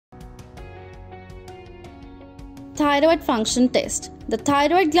thyroid function test. The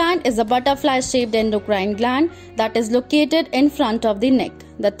thyroid gland is a butterfly-shaped endocrine gland that is located in front of the neck.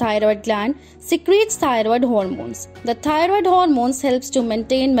 The thyroid gland secretes thyroid hormones. The thyroid hormones helps to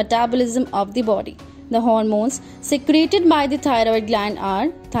maintain metabolism of the body. The hormones secreted by the thyroid gland are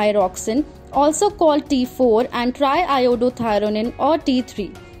thyroxine, also called T4, and triiodothyronine or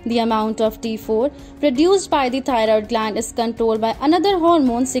T3. The amount of T4 produced by the thyroid gland is controlled by another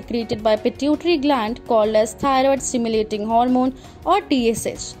hormone secreted by pituitary gland called as Thyroid-Stimulating Hormone or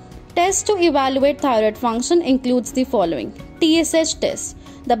TSH. Tests to evaluate thyroid function includes the following. TSH test.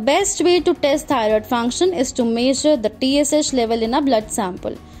 The best way to test thyroid function is to measure the TSH level in a blood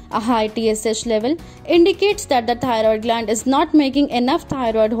sample. A high TSH level indicates that the thyroid gland is not making enough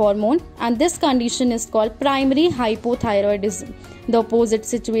thyroid hormone, and this condition is called primary hypothyroidism. The opposite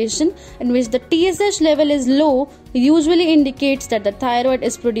situation, in which the TSH level is low, usually indicates that the thyroid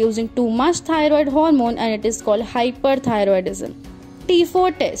is producing too much thyroid hormone, and it is called hyperthyroidism.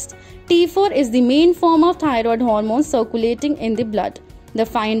 T4 test. T4 is the main form of thyroid hormone circulating in the blood. The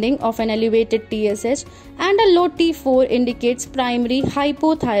finding of an elevated TSH and a low T4 indicates primary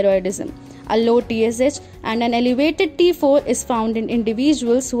hypothyroidism. A low TSH and an elevated T4 is found in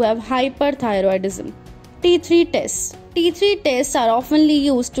individuals who have hyperthyroidism. T3 tests. T3 tests are often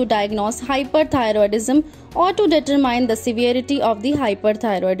used to diagnose hyperthyroidism or to determine the severity of the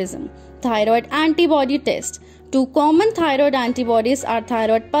hyperthyroidism. Thyroid antibody test. Two common thyroid antibodies are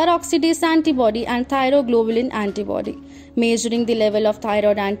thyroid peroxidase antibody and thyroglobulin antibody. Measuring the level of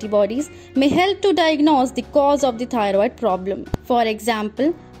thyroid antibodies may help to diagnose the cause of the thyroid problem. For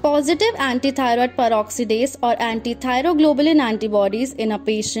example, positive antithyroid peroxidase or antithyroglobulin antibodies in a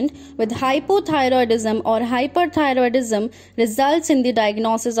patient with hypothyroidism or hyperthyroidism results in the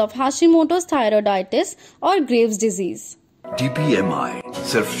diagnosis of Hashimoto's thyroiditis or Graves' disease. DPMI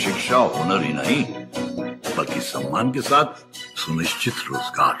सिर्फ शिक्षा हुनर ही नहीं बल्कि सम्मान के साथ सुनिश्चित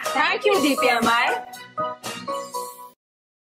रोजगार. Thank you DPMI.